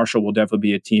think Marshall will definitely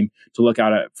be a team to look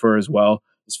out for as well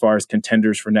as far as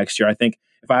contenders for next year. I think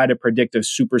if I had to predict a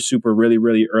super, really,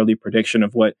 really early prediction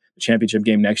of what the championship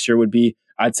game next year would be,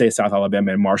 I'd say South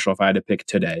Alabama and Marshall if I had to pick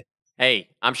today. Hey,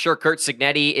 I'm sure Kurt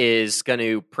Cignetti is going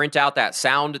to print out that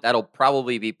sound. That'll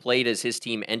probably be played as his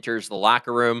team enters the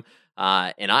locker room.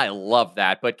 And I love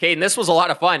that. But Caden, this was a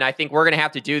lot of fun. I think we're going to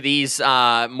have to do these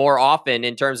more often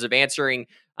in terms of answering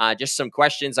just some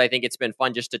questions. I think it's been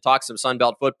fun just to talk some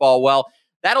Sunbelt football. Well,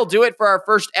 that'll do it for our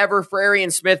first ever Frary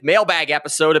and Smith mailbag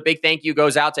episode. A big thank you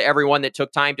goes out to everyone that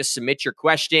took time to submit your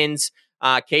questions.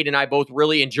 Kate and I both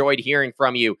really enjoyed hearing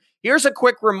from you. Here's a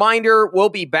quick reminder. We'll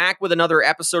be back with another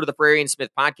episode of the Frary and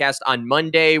Smith podcast on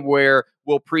Monday, where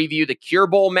we'll preview the Cure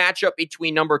Bowl matchup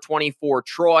between number 24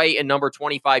 Troy and number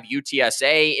 25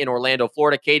 UTSA in Orlando,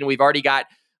 Florida. Kate, and we've already got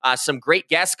some great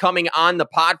guests coming on the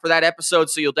pod for that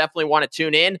episode, so you'll definitely want to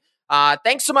tune in.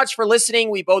 Thanks so much for listening.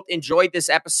 We both enjoyed this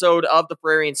episode of the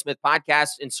Frary and Smith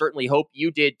podcast and certainly hope you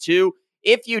did too.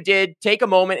 If you did, take a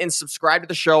moment and subscribe to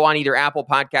the show on either Apple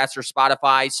Podcasts or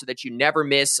Spotify so that you never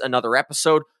miss another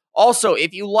episode. Also,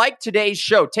 if you liked today's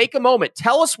show, take a moment.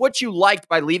 Tell us what you liked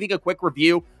by leaving a quick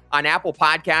review on Apple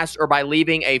Podcasts or by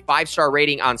leaving a 5-star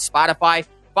rating on Spotify.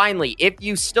 Finally, if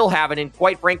you still haven't, and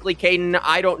quite frankly, Caden,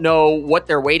 I don't know what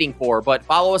they're waiting for, but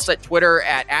follow us at Twitter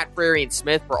at Frary and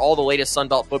Smith for all the latest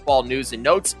Sunbelt football news and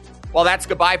notes. Well, that's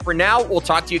goodbye for now. We'll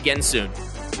talk to you again soon.